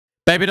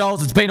Baby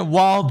dolls, it's been a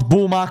wild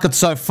bull market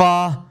so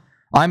far.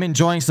 I'm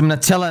enjoying some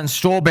Nutella and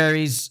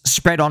strawberries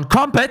spread on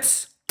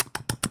crumpets.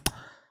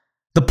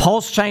 The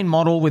PulseChain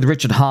model with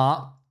Richard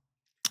Hart,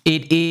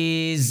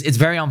 it's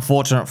very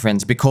unfortunate,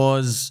 friends,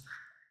 because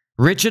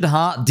Richard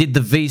Hart did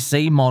the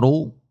VC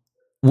model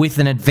with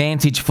an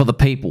advantage for the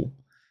people.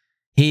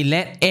 He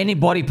let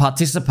anybody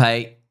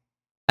participate,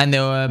 and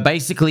there were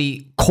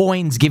basically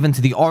coins given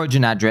to the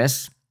origin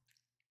address,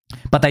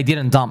 but they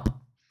didn't dump.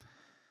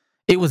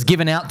 It was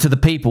given out to the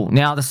people.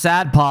 Now, the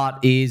sad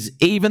part is,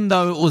 even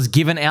though it was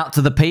given out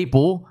to the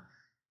people,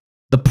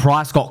 the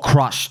price got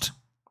crushed.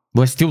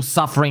 We're still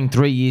suffering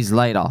 3 years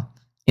later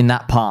in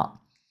that part.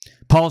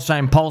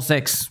 PulseChain,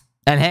 PulseX,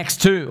 and Hex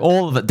too,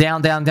 all of it,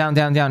 down, down, down,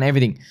 down, down,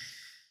 everything.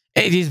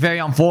 It is very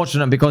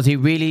unfortunate because he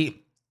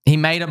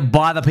made it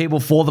by the people,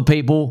 for the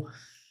people.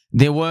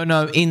 There were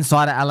no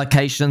insider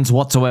allocations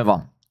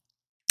whatsoever.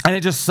 And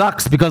it just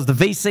sucks because the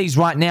VCs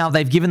right now,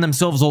 they've given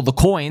themselves all the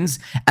coins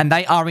and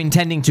they are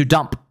intending to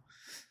dump.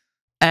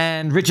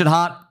 And Richard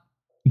Hart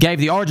gave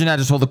the origin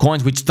address all the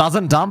coins, which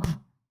doesn't dump.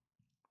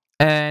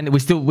 And we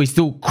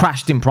still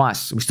crashed in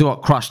price. We still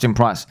got crushed in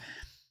price.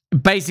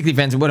 Basically,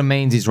 friends, what it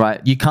means is,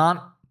 right, you can't,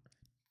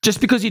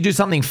 just because you do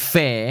something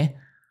fair,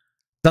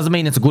 doesn't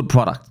mean it's a good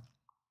product.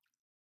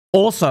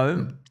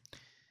 Also,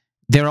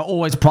 there are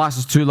always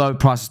prices too low,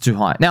 prices too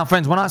high. Now,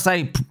 friends, when I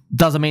say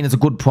doesn't mean it's a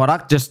good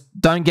product, just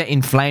don't get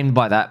inflamed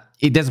by that.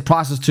 There's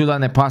prices too low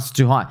and their prices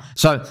too high.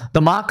 So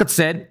the market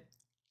said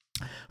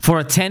for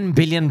a $10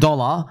 billion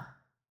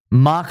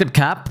market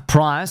cap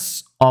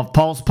price of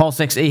Pulse,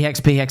 PulseX,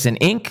 EHEX, PHEX, and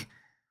Inc.,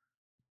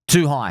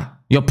 too high.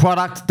 Your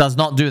product does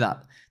not do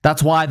that.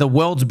 That's why the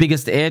world's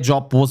biggest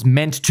airdrop was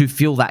meant to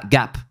fill that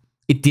gap.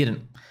 It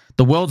didn't.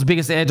 The world's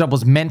biggest airdrop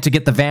was meant to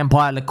get the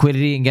vampire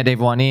liquidity and get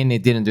everyone in.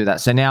 It didn't do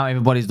that. So now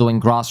everybody's doing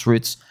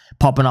grassroots,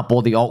 popping up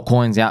all the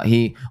altcoins out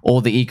here,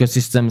 all the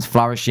ecosystems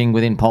flourishing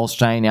within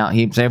PulseChain out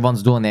here. So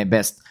everyone's doing their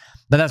best.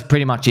 But that's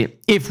pretty much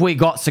it. If we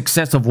got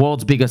success of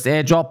world's biggest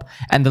airdrop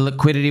and the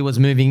liquidity was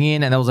moving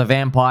in and there was a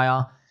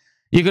vampire,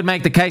 you could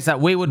make the case that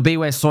we would be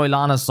where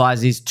Solana's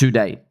size is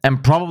today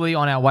and probably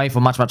on our way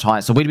for much, much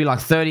higher. So we'd be like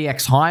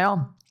 30x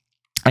higher.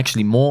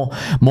 Actually, more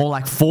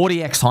like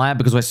 40x higher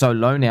because we're so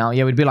low now.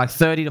 Yeah, we'd be like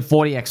 30 to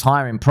 40x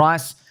higher in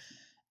price.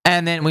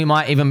 And then we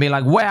might even be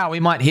like, wow, we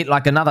might hit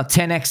like another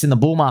 10x in the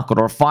bull market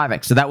or a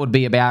 5x. So that would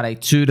be about a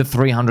 2 to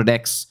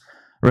 300x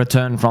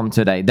return from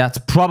today. That's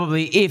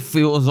probably if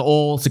it was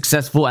all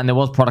successful and there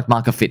was product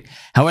market fit.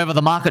 However,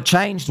 the market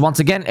changed. Once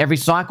again, every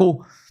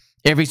cycle,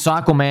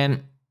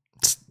 man,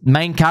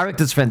 main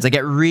characters, friends, they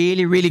get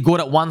really, really good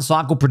at one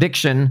cycle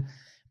prediction,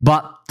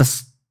 but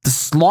the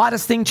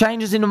slightest thing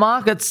changes in the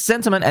market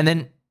sentiment, and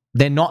then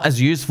they're not as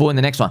useful in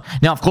the next one.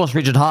 Now, of course,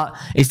 Richard Hart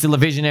is still a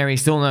visionary,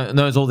 still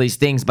knows all these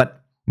things,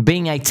 but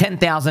being a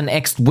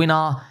 10,000x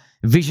winner,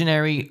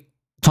 visionary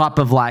type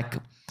of like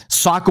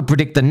cycle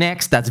predictor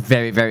next, that's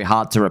very, very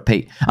hard to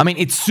repeat. I mean,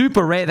 it's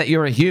super rare that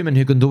you're a human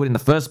who can do it in the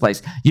first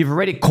place. You've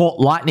already caught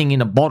lightning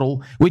in a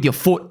bottle with your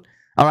foot.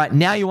 All right,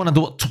 now you want to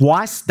do it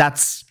twice?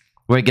 That's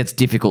where it gets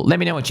difficult. Let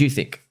me know what you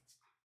think.